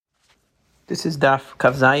This is Daf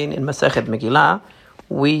Kav Zayin in Masechet Megillah.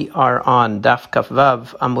 We are on Daf Kav Vav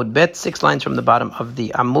Amud Bet, 6 lines from the bottom of the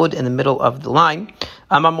Amud, in the middle of the line.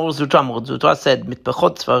 Amar Zutra said,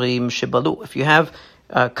 Mitbechot Tzvarim Shebalu. If you have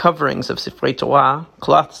coverings of Sifrei Torah,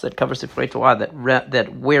 cloths that cover Sifrei Torah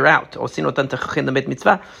that wear out, Osinotan Techachin the Met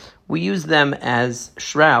Mitzvah, we use them as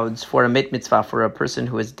shrouds for a Met Mitzvah, for a person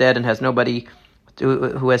who is dead and has nobody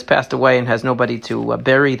who has passed away and has nobody to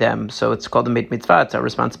bury them. So it's called a Met Mitzvah. It's our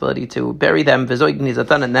responsibility to bury them.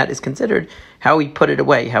 And that is considered how we put it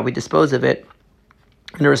away, how we dispose of it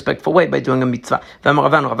in a respectful way by doing a mitzvah.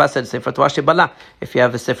 Rava said, if you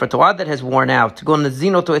have a Sefer Torah that has worn out,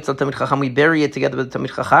 we bury it together with the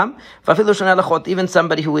Tamid Chacham. Even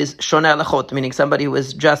somebody who is shoneh alachot, meaning somebody who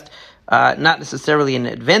is just not necessarily an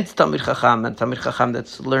advanced Talmid Chacham, and Talmid Chacham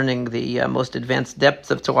that's learning the most advanced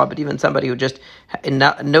depths of Torah, but even somebody who just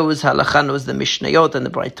knows halacha, knows the Mishnayot and the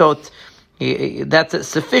Braitot, that's a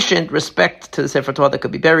sufficient respect to the Sefer Torah that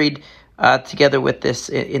could be buried together with this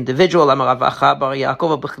individual. We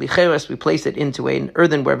place it into an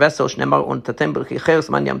earthenware vessel. As the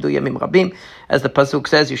pasuk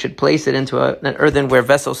says, you should place it into an earthenware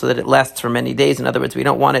vessel so that it lasts for many days. In other words, we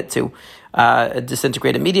don't want it to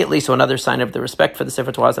disintegrate immediately. So another sign of the respect for the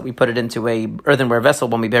Sefer Torah is that we put it into a earthenware vessel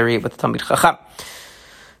when we bury it with the Talmid Chacham.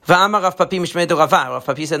 Rav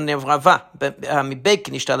Papi said in the name of Rava,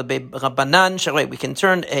 we can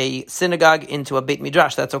turn a synagogue into a Beit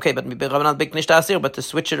Midrash, that's okay, but to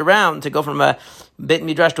switch it around, to go from a Beit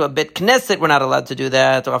Midrash to a Beit Knesset, we're not allowed to do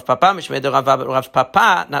that. Rav Papa, not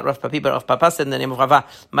Rav Papi, but Rav Papa said in the name of Rava,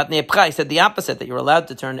 he said the opposite, that you're allowed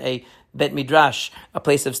to turn a Beit Midrash, a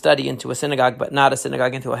place of study, into a synagogue, but not a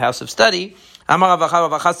synagogue into a house of study.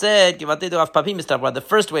 Rava said, the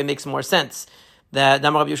first way makes more sense. That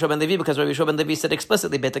Rabbi Yehoshua ben Levi, because Rabbi Yehoshua ben Levi said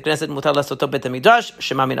explicitly, Beit Knesset mutar lasoto Beit Midrash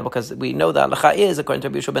shemamina, because we know the halacha is, according to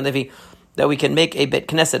Rabbi Yehoshua ben Levi, that we can make a Beit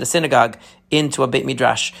Knesset, a synagogue, into a Beit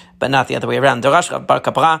Midrash, but not the other way around. Dorash Bar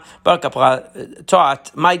Kapra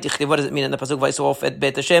taught, what does it mean in the pasuk Vayisrof et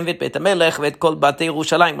Beit Hashem v'et Beit HaMelech v'et kol batei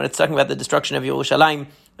Yerushalayim? When it's talking about the destruction of Yerushalayim,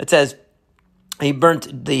 it says he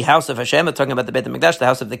burnt the house of Hashem. It's talking about the Beit HaMikdash, the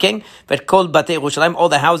house of the king. But kol batei Yerushalayim, all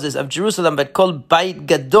the houses of Jerusalem. But kol bait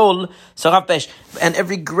gadol sarav pesh, and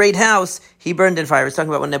every great house he burned in fire. It's talking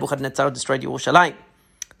about when Nebuchadnezzar destroyed Yerushalayim.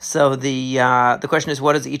 So the question is,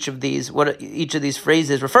 what is each of these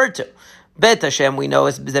phrases referred to? Beit Hashem, we know,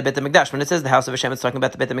 is the Beit HaMikdash. When it says the house of Hashem, it's talking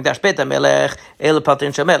about the Beit HaMikdash. Beit HaMelech, El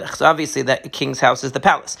Patin Shamelech. So obviously the king's house is the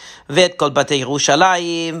palace. Vet Kol Batei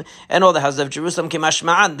Yerushalayim, and all the houses of Jerusalem,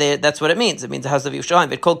 Kimashma'an, that's what it means. It means the house of Yerushalayim.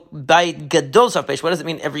 Vet Kol Bait Gadol Safesh. What does it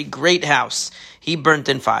mean? Every great house he burnt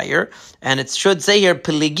in fire. And it should say here,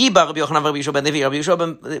 Peligi Bar Rabbi Yochanan, Rabbi Yehoshua ben Levi. Rabbi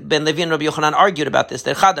Yehoshua ben Levi and Rabbi Yochanan argued about this.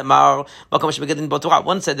 One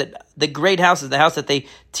said that the great house is the house that they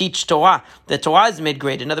teach Torah. The Torah is made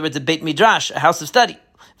great. In other words, a Beit Midrash, a house of study.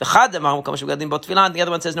 The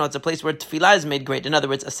other one says, no, it's a place where tefillah is made great. In other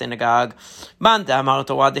words, a synagogue. The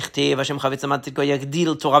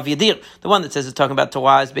one that says it's talking about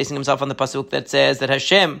Torah is basing himself on the pasuk that says that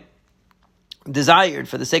Hashem desired,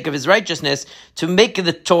 for the sake of his righteousness, to make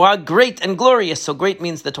the Torah great and glorious. So great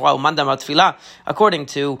means the Torah, according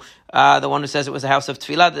to the one who says it was a house of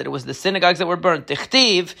tefillah, that it was the synagogues that were burnt.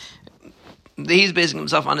 He's basing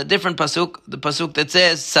himself on a different pasuk, the pasuk that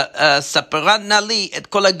says, "Saperan nali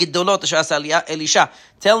et kol hagidolot asher asa Elisha."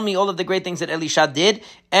 Tell me all of the great things that Elisha did,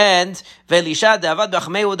 and Elisha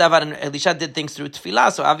did things through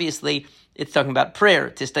tefillah. So obviously, it's talking about prayer.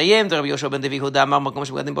 Tistayem, the Rabbi Yehoshua ben Levi,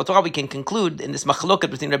 we can conclude in this machloket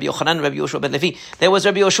between Rabbi Yochanan and Rabbi Yehoshua ben Levi. There was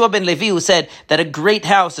Rabbi Yehoshua ben Levi who said that a great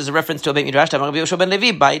house is a reference to a Beit Midrash. Rabbi Yehoshua ben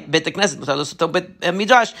Levi by Beit Knesset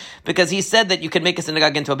Midrash, because he said that you can make a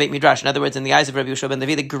synagogue into a Beit Midrash. In other words, in the eyes of Rabbi Yehoshua ben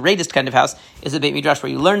Levi, the greatest kind of house is a Beit Midrash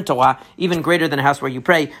where you learn Torah, even greater than a house where you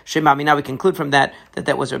pray. Shema Mina, we conclude from that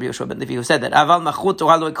was Rabbi Yehoshua ben Levi who said that. Aval machut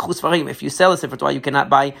Torah lo yikchu sfarim. If you sell a Sefer Torah, you cannot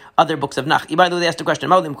buy other books of Nach. By the way, they asked a question.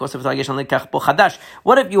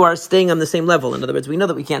 What if you are staying on the same level? In other words, we know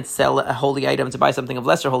that we can't sell a holy item to buy something of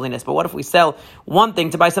lesser holiness, but what if we sell one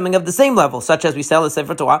thing to buy something of the same level, such as we sell a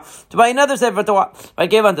Sefer Torah to buy another Sefer Torah?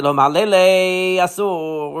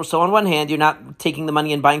 So on one hand, you're not taking the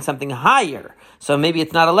money and buying something higher, so maybe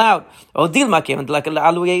it's not allowed. But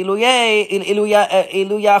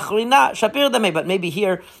maybe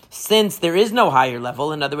here, since there is no higher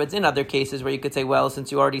level, in other words, in other cases where you could say, well,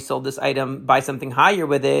 since you already sold this item, buy something higher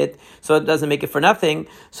with it, so it doesn't make it for nothing.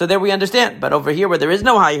 So there we understand. But over here, where there is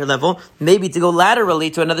no higher level, maybe to go laterally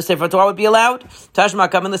to another Sefer Torah would be allowed.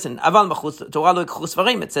 Tashma, come and listen.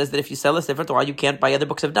 It says that if you sell a Sefer Torah, you can't buy other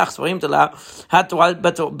books of Nach.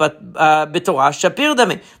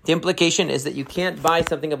 The implication is that you can't buy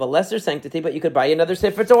something of a lesser sanctity, but you could buy another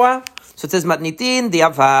Sefer Torah. So it says matnitin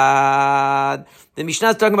diavad. The Mishnah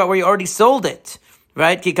is talking about where you already sold it.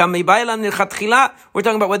 Right? We're talking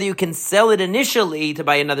about whether you can sell it initially to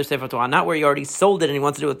buy another Sefer Torah, not where you already sold it and he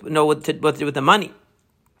wants to know what to do with the money.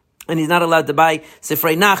 And he's not allowed to buy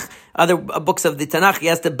Sifrei Nach, other books of the Tanakh. He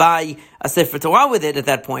has to buy a Sefer Torah with it at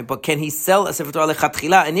that point. But can he sell a Sefer Torah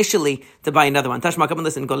lechatchila initially to buy another one? Tashma, come and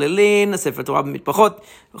listen. Golelin, Sefer Torah mitpachot,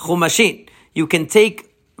 chumashin. You can take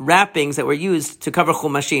wrappings that were used to cover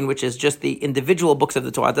chumashin, which is just the individual books of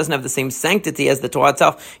the Torah. It doesn't have the same sanctity as the Torah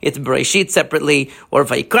itself. It's Bereshit separately, or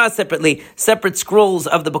Vayikra separately, separate scrolls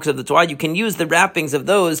of the books of the Torah. You can use the wrappings of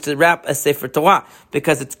those to wrap a Sefer Torah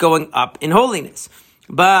because it's going up in holiness.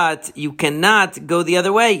 But you cannot go the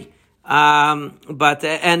other way. And you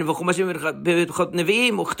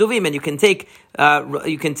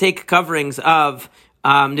can take coverings of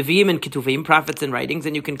Nevi'im and Ketuvim, prophets and writings,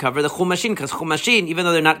 and you can cover the Chumashin, because Chumashin, even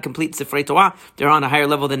though they're not complete Sifrei Torah, they're on a higher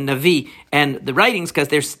level than Navi and the writings, because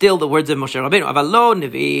they're still the words of Moshe Rabbeinu. Avalo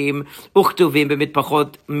Nevi'im, Uchtuvim,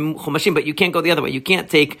 B'mitpachot Chumashin, but you can't go the other way. You can't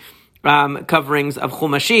take coverings of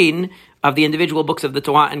Chumashin, of the individual books of the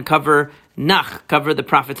Torah, and cover the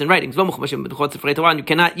prophets and writings. And you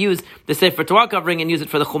cannot use the Sefer Torah covering and use it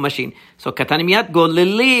for the Chumashin. So Katanim Yad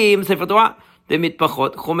Golelim Sefer Torah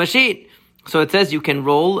B'mitpachot Chumashin. So it says you can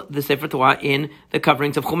roll the Sefer Torah in the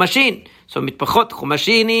coverings of Chumashin. So mitpachot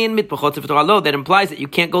Chumashinin, mitpachot Sefer Torah lo. That implies that you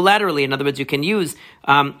can't go laterally. In other words, you can use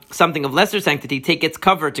something of lesser sanctity, take its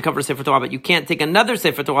cover to cover Sefer Torah, but you can't take another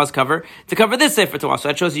Sefer Torah's cover to cover this Sefer Torah. So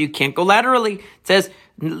that shows you can't go laterally. It says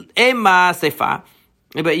Ema Sefa.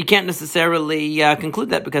 But you can't necessarily conclude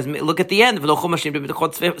that, because look at the end. It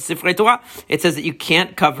says that you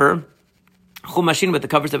can't cover Chumashin with the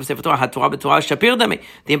covers of a Sefer Torah. HaTorah b'Torah shapir dami.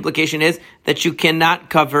 The implication is that you cannot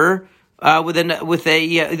cover that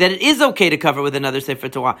it is okay to cover with another Sefer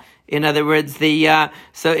Torah. In other words,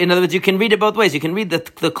 you can read it both ways. You can read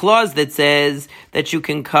the clause that says that you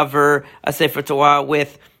can cover a Sefer Torah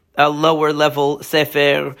with a lower level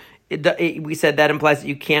Sefer. We said that implies that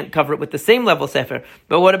you can't cover it with the same level Sefer.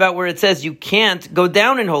 But what about where it says you can't go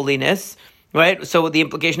down in holiness, right? So the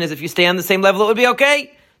implication is if you stay on the same level, it would be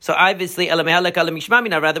okay. So obviously,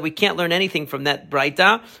 rather we can't learn anything from that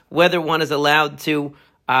braita, whether one is allowed to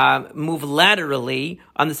move laterally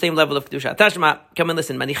on the same level of kedusha. Tashma, come and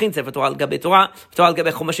listen. Manichin sefer Torah al gabe Torah, Torah al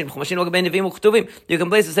gabe Chumashin, Chumashin al gabe Nevi'im u'Chtuvim. You can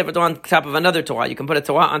place a sefer Torah on top of another Torah. You can put a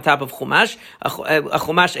Torah on top of Chumash. A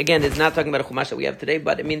Chumash, again, is not talking about a Chumash that we have today,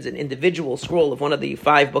 but it means an individual scroll of one of the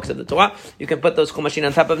 5 books of the Torah. You can put those Chumashin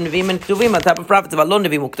on top of Nevi'im and Ktuvim, on top of prophets, Avalo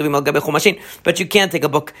Nevi'im u'Ktuvim al gabe Chumashin. But you can't take a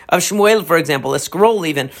book of Shmuel, for example, a scroll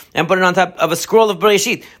even, and put it on top of a scroll of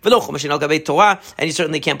Bereshit. V'lo Chumashin al gabe Torah, and you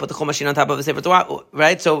certainly can't put the Chumashin on top of a sefer Torah,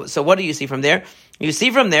 right? So what do you see from there? You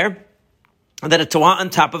see from there that a Torah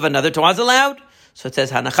on top of another Torah is allowed. So it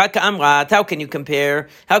says, Hanachak Amrat. How can you compare?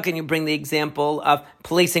 How can you bring the example of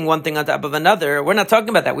placing one thing on top of another? We're not talking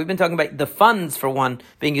about that. We've been talking about the funds for one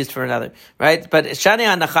being used for another, right? But Shani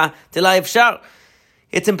Hanacha Tila Ifshar.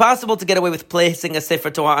 It's impossible to get away with placing a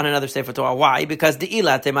Sefer Torah on another Sefer Torah. Why? Because because we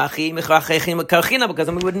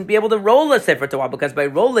wouldn't be able to roll a Sefer Torah, because by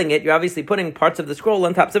rolling it, you're obviously putting parts of the scroll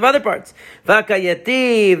on tops of other parts. One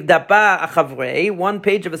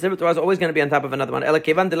page of a Sefer Torah is always going to be on top of another one.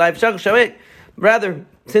 Rather,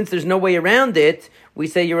 since there's no way around it, we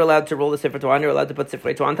say you're allowed to roll the Sefer Torah and you're allowed to put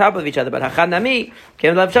Sefer Torah on top of each other. But we say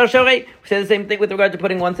the same thing with regard to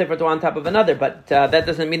putting one Sefer Torah on top of another. But that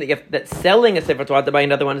doesn't mean that selling a Sefer Torah to buy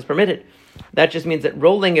another one is permitted. That just means that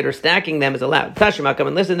rolling it or stacking them is allowed. Tashma, come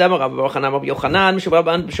and listen. Rabbi Bar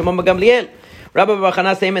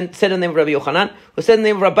Chana said in the name of Rabbi Yochanan, who said in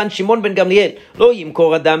the name of Rabban Shimon ben Gamliel, Lo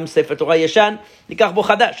yimkor adam Sefer Torah yeshan, nikach bo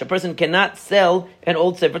chadash. A person cannot sell an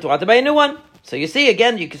old Sefer Torah to buy a new one. So you see,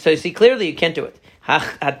 again, you see clearly you can't do it.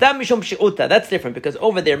 That's different, because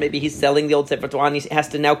over there maybe he's selling the old Sefer Torah and he has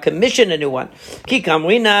to now commission a new one.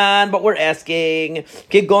 But we're asking,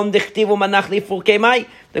 the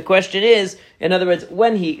question is, in other words,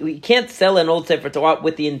 when he can't sell an old Sefer Torah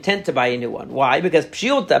with the intent to buy a new one. Why? Because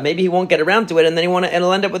pshiuta, maybe he won't get around to it, and then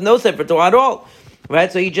it'll end up with no Sefer Torah at all.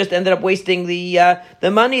 Right? So he just ended up wasting the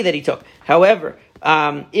money that he took. However,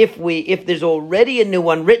 if there's already a new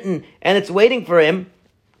one written and it's waiting for him,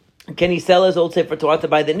 can he sell his old Sefer Torah to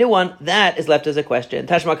buy the new one? That is left as a question.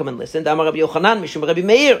 Tashma, come and listen. Amar Rabbi Yochanan, Mishum Rabbi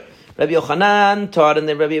Meir. Rabbi Yochanan taught, and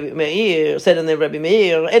then Rabbi Meir said, and then Rabbi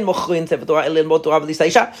Meir, En mochrin Sefer Torah el lilmod Torah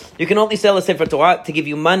v'lisaisha. You can only sell a Sefer Torah to give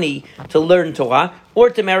you money to learn Torah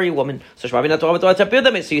or to marry a woman. So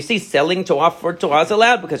you see, selling Torah for Torah is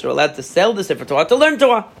allowed, because you're allowed to sell the Sefer Torah to learn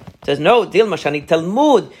Torah. Says no, Dilma Shani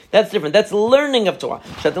Talmud. That's different. That's learning of Torah.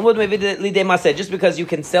 Just because you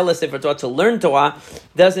can sell a Sefer Torah to learn Torah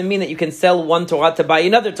doesn't mean that you can sell one Torah to buy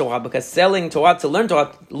another Torah, because selling Torah to learn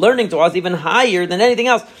Torah, learning Torah is even higher than anything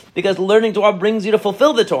else, because learning Torah brings you to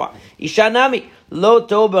fulfill the Torah. Ishanami.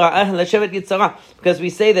 Because we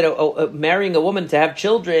say that marrying a woman to have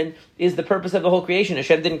children is the purpose of the whole creation.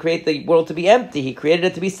 Hashem didn't create the world to be empty. He created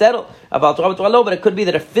it to be settled. But it could be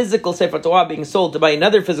that a physical Sefer Torah being sold to buy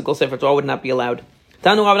another physical Sefer Torah would not be allowed.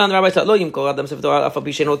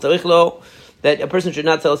 That a person should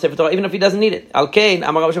not sell a Sefer Torah even if he doesn't need it. Al-Kain,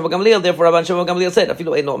 Amar Rabban Shimon Gamliel, therefore Rabban Shimon Gamliel said,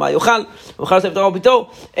 Afilu eino ma yuchal, u'chal Sefer Torah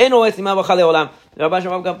bito, eino es lima v'chal le'olam. Rabban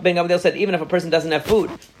Shimon ben Gamliel said, even if a person doesn't have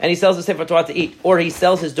food, and he sells a Sefer Torah to eat, or he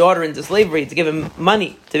sells his daughter into slavery to give him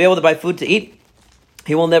money to be able to buy food to eat,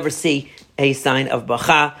 he will never see a sign of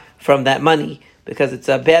bacha from that money, because it's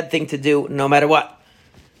a bad thing to do no matter what.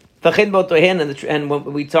 And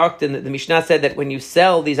when we talked, and the Mishnah said that when you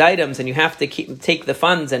sell these items and you have to take the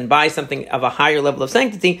funds and buy something of a higher level of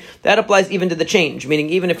sanctity, that applies even to the change.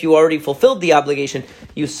 Meaning, even if you already fulfilled the obligation,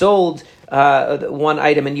 you sold one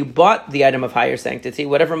item and you bought the item of higher sanctity,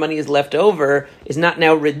 whatever money is left over is not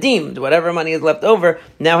now redeemed. Whatever money is left over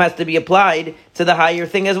now has to be applied to the higher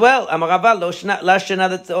thing as well. That's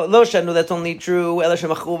only true. That's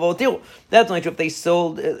only true if they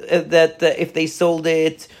sold if they sold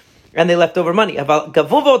it and they left over money. But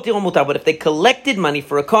if they collected money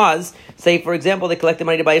for a cause, say for example they collected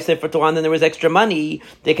money to buy a Sefer Torah and then there was extra money,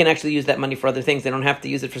 they can actually use that money for other things. They don't have to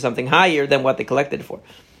use it for something higher than what they collected it for.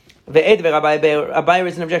 Abai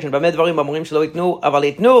raised an objection.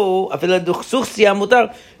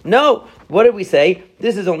 No, what did we say?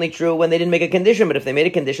 This is only true when they didn't make a condition, but if they made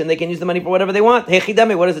a condition, they can use the money for whatever they want.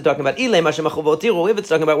 What is it talking about? If it's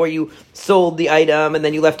talking about where you sold the item and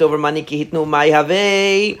then you left over money, then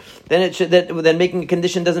making a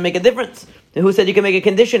condition doesn't make a difference. And who said you can make a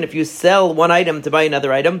condition if you sell one item to buy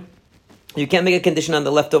another item? You can't make a condition on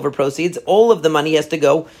the leftover proceeds. All of the money has to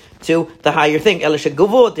go to the higher thing.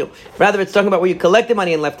 Rather, it's talking about where you collected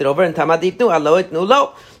money and left it over. And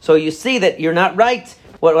so you see that you're not right.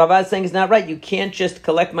 What Rava is saying is not right. You can't just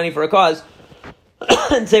collect money for a cause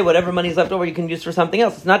and say whatever money is left over you can use for something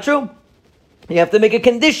else. It's not true. You have to make a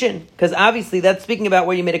condition, because obviously that's speaking about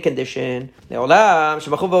where you made a condition. No, it's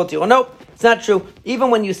not true. Even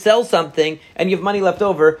when you sell something and you have money left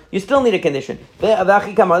over, you still need a condition. That's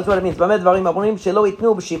what it means. When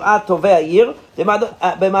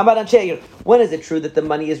is it true that the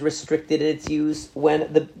money is restricted in its use?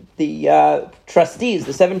 When the trustees,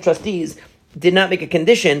 the 7 trustees, did not make a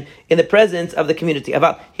condition in the presence of the community.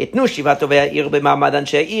 But if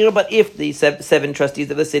the 7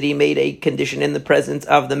 trustees of the city made a condition in the presence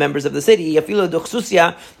of the members of the city,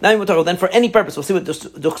 then for any purpose, we'll see what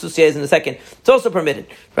duchsusia is in a second, it's also permitted,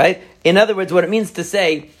 right? In other words, what it means to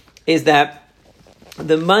say is that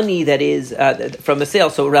the money that is from the sale,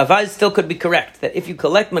 so Ravai still could be correct, that if you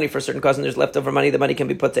collect money for a certain cause and there's leftover money, the money can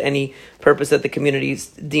be put to any purpose that the community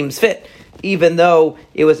deems fit, even though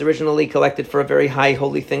it was originally collected for a very high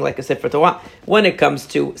holy thing like a Sefer Torah. When it comes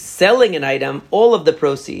to selling an item, all of the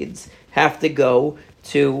proceeds have to go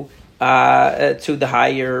to the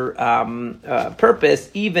higher purpose,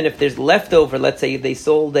 even if there's leftover. Let's say they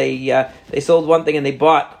sold one thing and they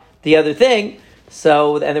bought the other thing.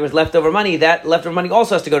 So, and there was leftover money, that leftover money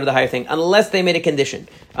also has to go to the higher thing, unless they made a condition,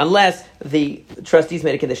 unless the trustees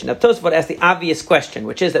made a condition. Now, Tosfot asked the obvious question,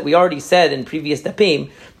 which is that we already said in previous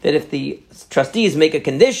dapim that if the trustees make a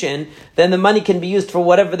condition, then the money can be used for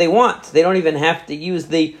whatever they want. They don't even have to use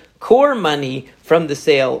the core money from the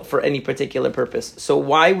sale for any particular purpose. So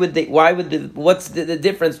what's the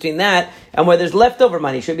difference between that and where there's leftover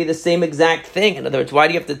money? It should be the same exact thing. In other words, why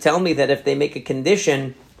do you have to tell me that if they make a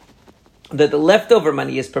condition that the leftover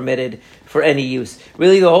money is permitted for any use?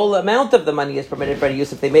 Really, the whole amount of the money is permitted for any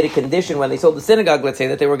use if they made a condition when they sold the synagogue, let's say,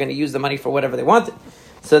 that they were going to use the money for whatever they wanted.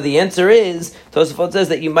 So the answer is, Tosafot says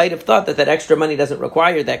that you might have thought that extra money doesn't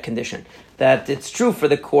require that condition, that it's true for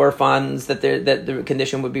the core funds that the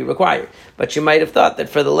condition would be required. But you might have thought that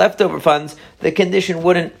for the leftover funds, the condition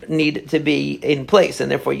wouldn't need to be in place. And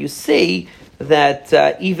therefore you see that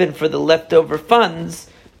even for the leftover funds,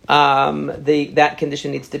 that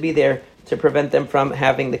condition needs to be there to prevent them from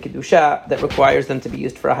having the kedusha that requires them to be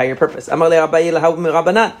used for a higher purpose. The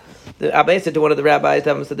Abai said to one of the rabbis,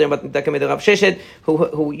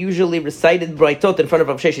 who usually recited braitot in front of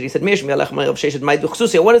Rav Sheshet. He said,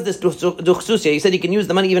 what is this duchsusia? He said you can use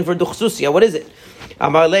the money even for duchsusia. What is it?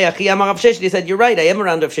 He said, you're right, I am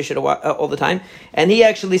around Rav Sheshet all the time. And he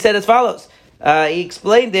actually said as follows. He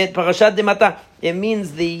explained it, Parashat Demata. It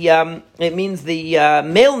means the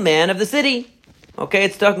mailman of the city. Okay,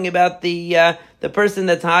 it's talking about the person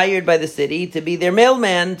that's hired by the city to be their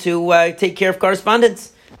mailman to take care of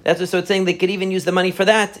correspondence. That's what, so it's saying they could even use the money for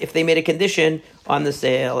that if they made a condition on the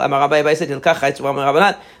sale.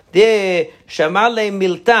 This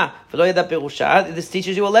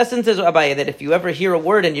teaches you a lesson, says Abaye, that if you ever hear a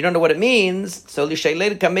word and you don't know what it means, so you should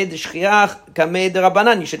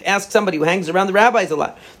ask somebody who hangs around the rabbis a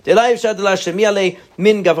lot. Because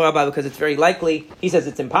it's very likely, he says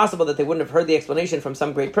it's impossible that they wouldn't have heard the explanation from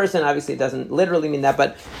some great person. Obviously, it doesn't literally mean that,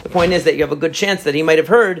 but the point is that you have a good chance that he might have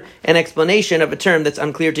heard an explanation of a term that's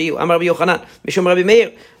unclear to you. Rabbi Yochanan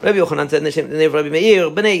said,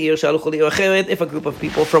 if a group of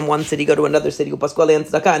people from one city go to another city,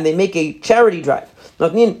 and they make a charity drive,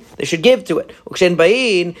 they should give to it.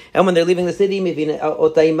 And when they're leaving the city, in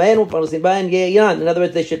other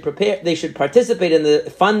words, they should participate in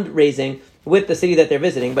the fundraising with the city that they're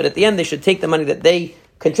visiting, but at the end they should take the money that they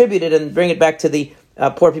contributed and bring it back to the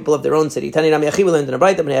poor people of their own city. Similarly,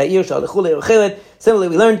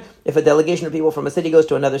 we learned if a delegation of people from a city goes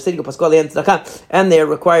to another city, and they're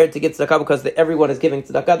required to give tzedakah because everyone is giving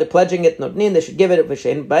tzedakah, they're pledging it, they should give it.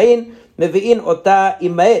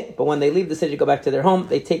 But when they leave the city to go back to their home,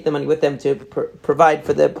 they take the money with them to provide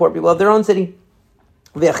for the poor people of their own city.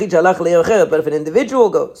 But if an individual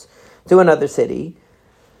goes to another city,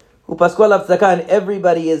 and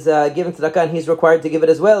everybody is giving tzedakah, and he's required to give it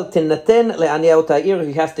as well. He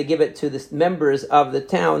has to give it to the members of the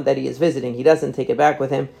town that he is visiting. He doesn't take it back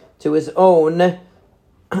with him to his own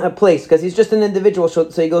place, because he's just an individual, so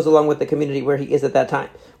he goes along with the community where he is at that time.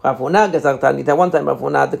 One time Rav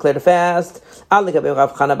Huna declared a fast. So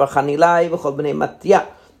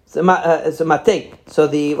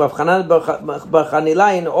the Rav Chanan bar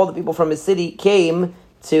Chanilai and all the people from his city came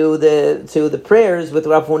to the prayers with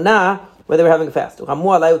Rav Huna where they were having a fast. They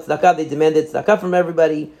demanded tzedakah from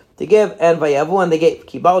everybody to give, and vayavu, and they gave.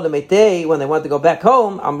 When they wanted to go back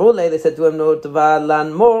home, amrule, they said to him, no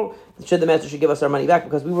tvalan more. The master should give us our money back,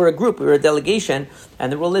 because we were a group, we were a delegation,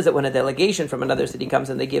 and the rule is that when a delegation from another city comes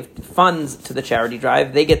and they give funds to the charity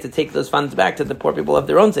drive, they get to take those funds back to the poor people of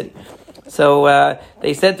their own city. So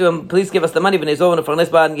they said to him, please give us the money. We want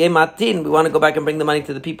to go back and bring the money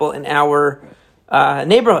to the people in our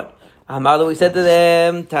neighborhood. We said to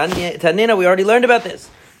them, Tanina, we already learned about this.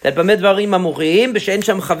 That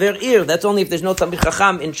that's only if there's no Talmid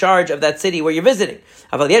Chacham in charge of that city where you're visiting.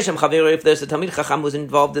 If there's a Talmid Chacham who's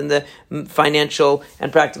involved in the financial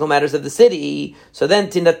and practical matters of the city, so then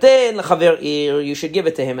you should give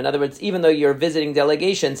it to him. In other words, even though you're visiting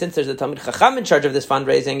delegation, since there's a Talmid Chacham in charge of this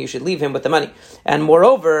fundraising, you should leave him with the money. And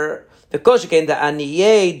moreover, and the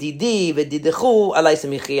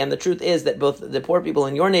truth is that both the poor people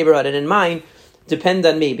in your neighborhood and in mine depend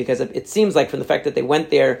on me, because it seems like from the fact that they went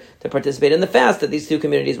there to participate in the fast that these two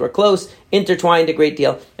communities were close, intertwined a great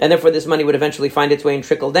deal, and therefore this money would eventually find its way and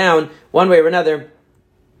trickle down one way or another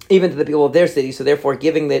even to the people of their city. So therefore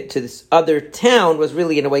giving it to this other town was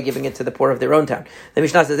really in a way giving it to the poor of their own town. The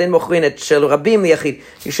Mishnah says,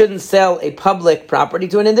 you shouldn't sell a public property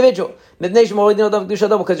to an individual, because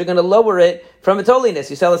you're going to lower it from its holiness.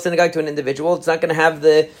 You sell a synagogue to an individual, it's not going to have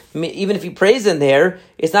even if you praise in there,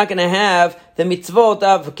 it's not going to have the mitzvot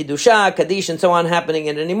of Kiddusha, Kaddish, and so on happening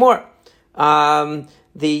in it anymore. The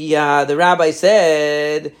rabbi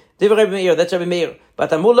said, that's Rabbi Meir.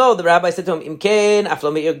 But Amulo, the rabbi said to him,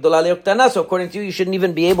 so according to you shouldn't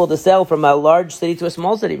even be able to sell from a large city to a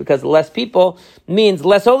small city, because less people means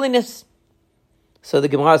less holiness. So the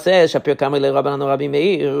Gemara says,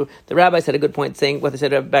 the rabbi said a good point, saying what they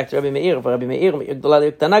said back to Rabbi Meir.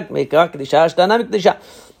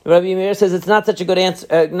 Rabbi Meir says it's not such a good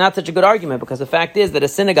answer, not such a good argument, because the fact is that a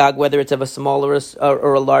synagogue, whether it's of a small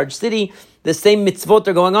or a large city, the same mitzvot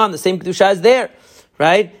are going on, the same kedusha is there,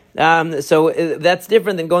 right? So that's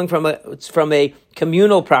different than going from a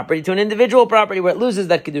communal property to an individual property where it loses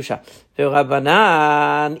that kedusha.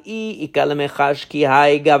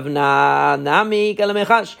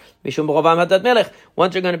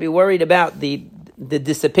 Once you're going to be worried about the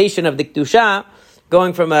dissipation of the kedusha,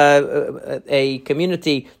 going from a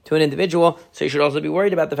community to an individual, so you should also be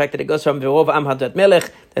worried about the fact that it goes from V'rov Am Hadat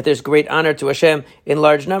Melech, that there's great honor to Hashem in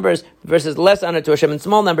large numbers versus less honor to Hashem in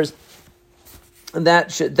small numbers. And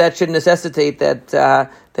that should necessitate that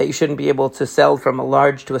you shouldn't be able to sell from a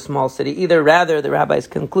large to a small city either. Rather, the rabbis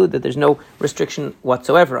conclude that there's no restriction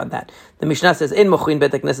whatsoever on that. The Mishnah says, "In mochin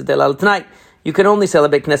bet hakneset el al tnai." you can only sell a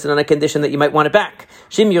Beit Knesset on a condition that you might want it back.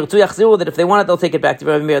 Shim Yirtzu Yachziru, that if they want it, they'll take it back to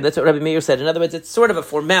Rabbi Meir. That's what Rabbi Meir said. In other words, it's sort of a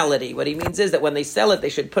formality. What he means is that when they sell it, they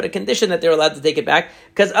should put a condition that they're allowed to take it back,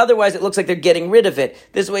 because otherwise it looks like they're getting rid of it.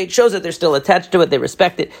 This way it shows that they're still attached to it, they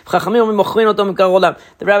respect it. The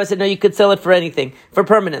rabbi said, no, you could sell it for anything, for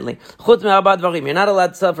permanently. You're not allowed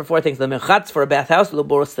to sell it for 4 things. The merchatz, for a bathhouse,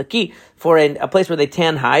 for a place where they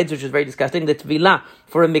tan hides, which is very disgusting. The tvila,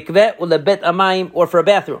 for a mikveh, ulebet amayim, or for a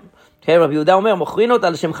bathroom. Okay, Rabbi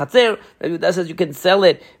Yehuda says you can sell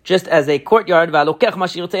it just as a courtyard,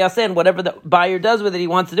 and whatever the buyer does with it, he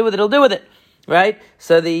wants to do with it, he'll do with it. Right?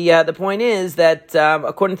 So the point is that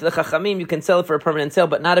according to the Chachamim, you can sell it for a permanent sale,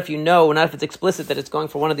 but not if it's explicit that it's going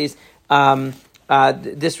for one of these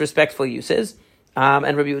disrespectful uses.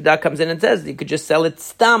 And Rabbi Yehuda comes in and says you could just sell it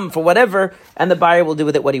stam for whatever, and the buyer will do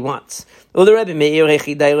with it what he wants.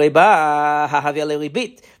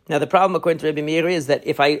 Now the problem according to Rabbi Meir is that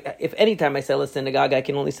if any time I sell a synagogue, I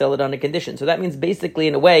can only sell it on a condition. So that means basically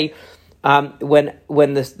in a way, when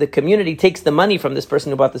the community takes the money from this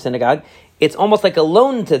person who bought the synagogue, it's almost like a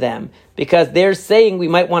loan to them, because they're saying we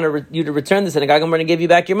might want you to return the synagogue and we're going to give you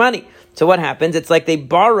back your money. So what happens? It's like they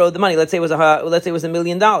borrowed the money. Let's say it was $1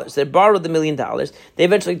 million. They borrowed the $1 million. They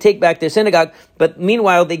eventually take back their synagogue, but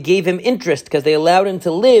meanwhile they gave him interest because they allowed him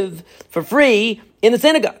to live for free in the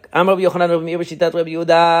synagogue. Rabbi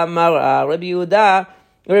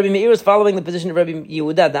Meir is following the position of Rabbi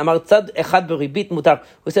Yehuda,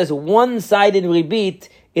 who says one-sided ribit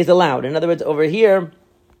is allowed. In other words, over here,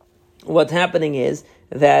 what's happening is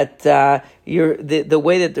that the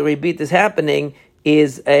way that the ribit is happening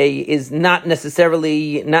is not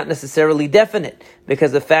necessarily definite,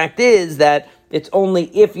 because the fact is that it's only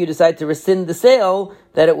if you decide to rescind the sale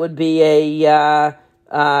that it would be that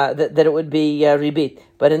it would be ribit.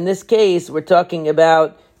 But in this case, we're talking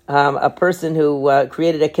about a person who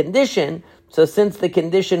created a condition. So since the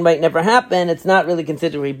condition might never happen, it's not really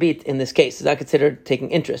considered ribit in this case. It's not considered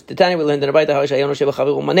taking interest. The Tanya we learned in the Braita,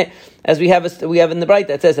 as we have in the Braita,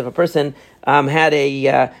 it says if a person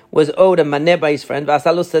was owed a maneh by his friend,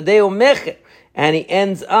 and he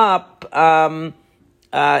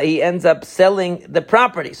ends up selling the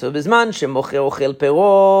property. So bisman shemocher ochel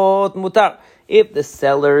perot mutar. If the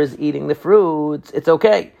seller is eating the fruits, it's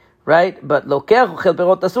okay, right? But lokech ochel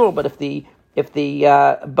perot asur. But if the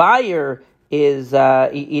buyer is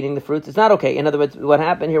eating the fruits, it's not okay. In other words, what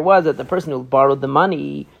happened here was that the person who borrowed the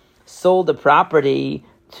money sold the property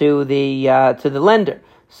to the lender.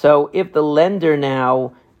 So if the lender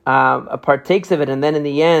now partakes of it, and then in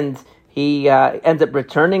the end he ends up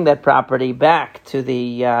returning that property back to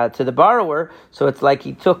the borrower, so it's like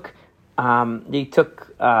he took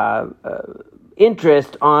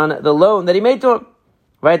interest on the loan that he made to him,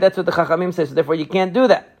 right? That's what the Chachamim says. So therefore, you can't do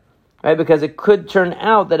that. Right, because it could turn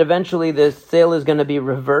out that eventually the sale is going to be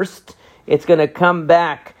reversed. It's going to come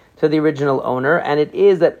back to the original owner, and it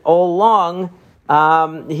is that all along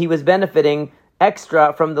he was benefiting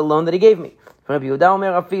extra from the loan that he gave me. Rabbi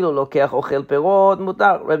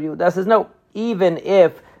Yehuda says no. Even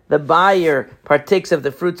if the buyer partakes of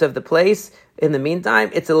the fruits of the place, in the meantime,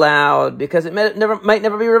 it's allowed because it might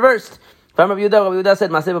never be reversed. Rabbi Yehuda said,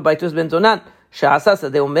 "Maseh b'baytus ben zonan." It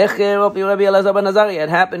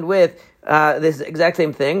happened with this exact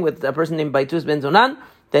same thing with a person named Baitus ben Zonan,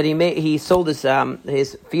 that he sold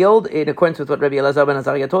his field in accordance with what Rabbi Elazar ben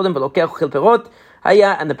Azariah told him.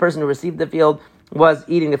 And the person who received the field was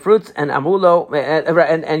eating the fruits, and Amulo,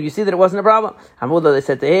 and you see that it wasn't a problem. Amulo, they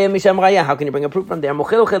said to him, how can you bring a proof from there?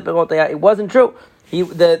 It wasn't true.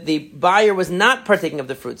 The buyer was not partaking of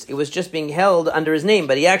the fruits. It was just being held under his name,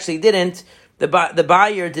 but he actually didn't. The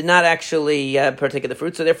buyer did not actually partake of the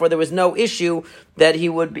fruit, so therefore there was no issue that it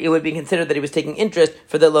would be considered that he was taking interest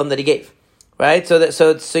for the loan that he gave, right? So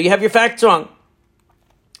you have your facts wrong.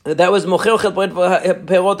 That was mocher ochel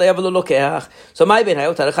perot hayav lo lokeach. So my ben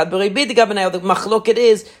hayot harachad beribit gaben hayot. The machloket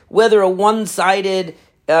is whether a one-sided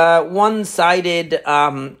type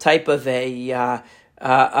of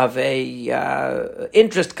a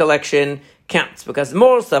interest collection counts, because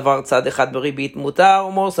more savar tzad echad beribit mutar,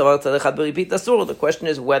 or more savar tzad echad beribit asur. The question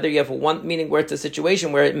is whether you have one, meaning where it's a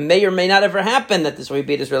situation where it may or may not ever happen that this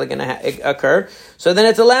ribit is really going to occur. So then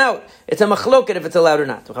it's allowed. It's a machloket if it's allowed or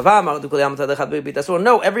not.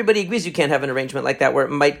 No, everybody agrees you can't have an arrangement like that where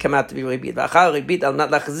it might come out to be ribit.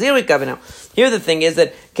 Here the thing is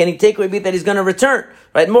that can he take ribit that he's going to return?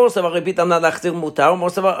 Right? More savar ribit al not lachzir mutar, more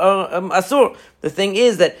savar asur. The thing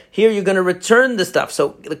is that here you're going to return the stuff.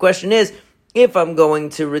 So the question is, if I'm going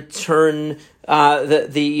to return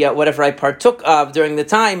the whatever I partook of during the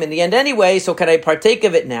time in the end anyway, so can I partake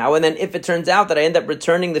of it now? And then if it turns out that I end up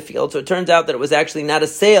returning the field, so it turns out that it was actually not a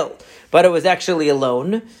sale, but it was actually a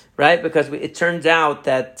loan, right? Because it turns out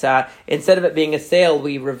that instead of it being a sale,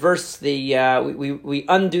 we reverse the we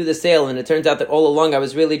undo the sale, and it turns out that all along I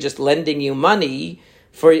was really just lending you money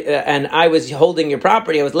and I was holding your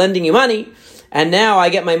property. I was lending you money. And now I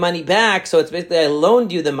get my money back, so it's basically I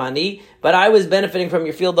loaned you the money, but I was benefiting from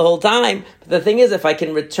your field the whole time. But the thing is, if I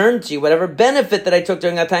can return to you whatever benefit that I took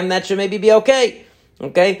during that time, that should maybe be okay.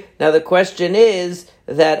 Okay? Now the question is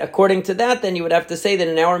that according to that, then you would have to say that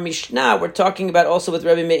in our Mishnah, we're talking about also with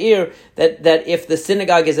Rabbi Meir, that if the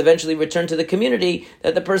synagogue is eventually returned to the community,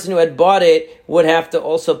 that the person who had bought it would have to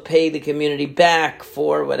also pay the community back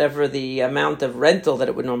for whatever the amount of rental that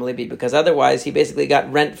it would normally be, because otherwise he basically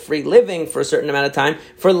got rent-free living for a certain amount of time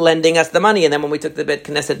for lending us the money. And then when we took the Beit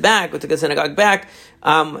Knesset back, we took the synagogue back,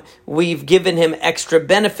 we've given him extra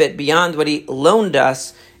benefit beyond what he loaned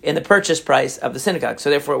us in the purchase price of the synagogue. So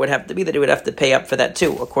therefore it would have to be that he would have to pay up for that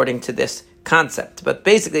too, according to this concept. But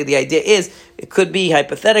basically the idea is, it could be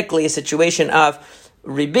hypothetically a situation of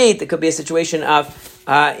ribit, it could be a situation of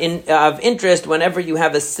interest whenever you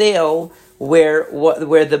have a sale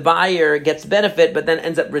where the buyer gets benefit, but then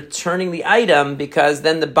ends up returning the item, because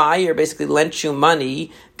then the buyer basically lent you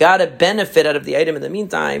money, got a benefit out of the item in the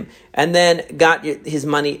meantime, and then got his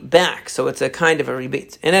money back. So it's a kind of a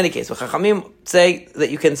rebate. In any case, Chachamim say that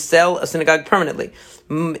you can sell a synagogue permanently.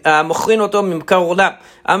 מוכרים אותו ממכר עולם.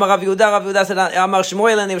 אמר רב יהודה said, אמר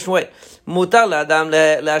שמואל, and Shmuel, מותר לאדם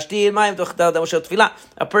להשתיל מים תוך דם של תפילה.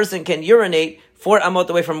 A person can urinate 4 amot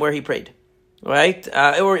away from where he prayed. Right?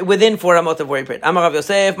 Or within 4 amot of where he prayed. Amar Rav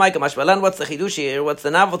Yosef, Micah Mashmalan, what's the chidush here? What's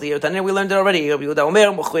the novelty here? Tanya, we learned it already. Rabbi Yehuda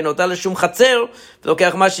Omer, mochrin ota l'shum chatzer,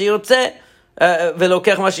 v'lokech ma sheyirtzeh,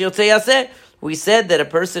 v'lokech ma sheyirtzeh yaseh. We said that a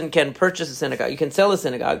person can purchase a synagogue. You can sell a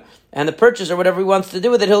synagogue, and the purchaser, whatever he wants to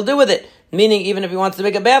do with it, he'll do with it. Meaning, even if he wants to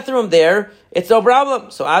make a bathroom there, it's no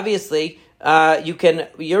problem. So obviously, you can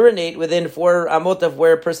urinate within 4 amot of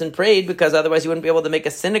where a person prayed, because otherwise you wouldn't be able to make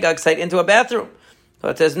a synagogue site into a bathroom. So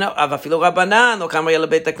it says, no, and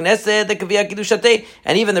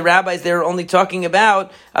even the rabbis, they're only talking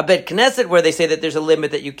about a Bet Knesset, where they say that there's a limit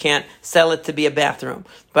that you can't sell it to be a bathroom.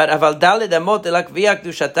 But a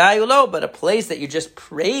place that you just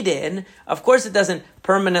prayed in, of course it doesn't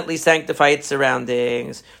permanently sanctify its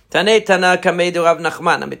surroundings.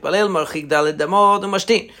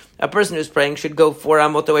 A person who's praying should go 4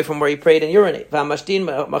 amot away from where he prayed and urinate. And the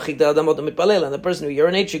person who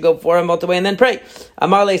urinates should go 4 amot away and then pray.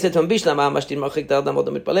 Amarle said to him,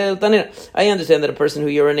 I understand that a person who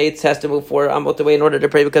urinates has to move 4 amot away in order to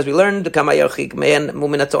pray, because we learned how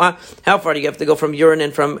far do you have to go from urine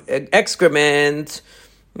and from excrement?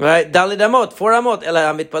 Right, dalid amot, 4 amot.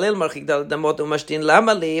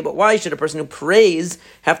 But why should a person who prays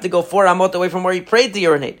have to go 4 amot away from where he prayed to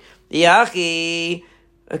urinate?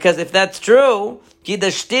 Because if that's true, then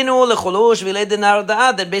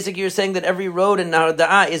basically you're saying that every road in Nahar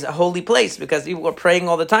Da'ah is a holy place, because people are praying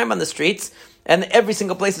all the time on the streets, and every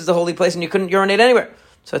single place is a holy place, and you couldn't urinate anywhere.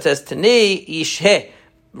 So it says, Tani Ishhe.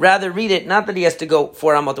 Rather read it, not that he has to go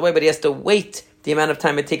 4 amot away, but he has to wait the amount of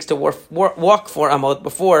time it takes to walk 4 amot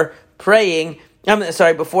before praying,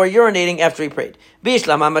 before urinating after he prayed. Now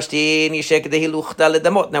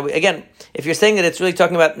again, if you're saying that it's really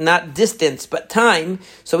talking about not distance, but time,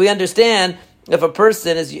 so we understand if a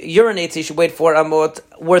person urinates, he should wait 4 amot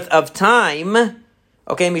worth of time.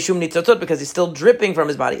 Okay, mishum nitzotzot, because he's still dripping from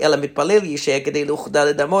his body. But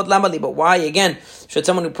why, again, should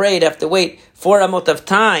someone who prayed have to wait 4 amot of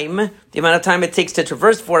time, the amount of time it takes to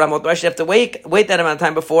traverse 4 amot? Why should he have to wait that amount of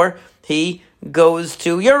time before he goes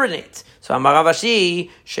to urinate? So Amar Rav Ashi,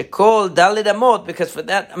 shekol daled amot, because for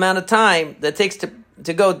that amount of time that takes to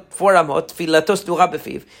go 4 amot, tfilatos dura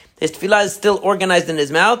befiv, his tefillah is still organized in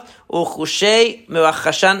his mouth,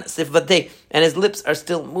 and his lips are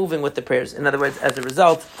still moving with the prayers. In other words, as a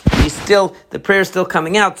result, the prayer is still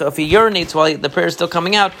coming out. So if he urinates while the prayer is still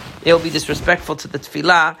coming out, it will be disrespectful to the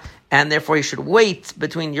tefillah, and therefore he should wait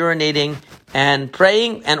between urinating and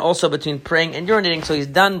praying, and also between praying and urinating, so he's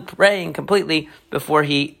done praying completely before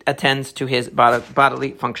he attends to his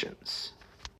bodily functions.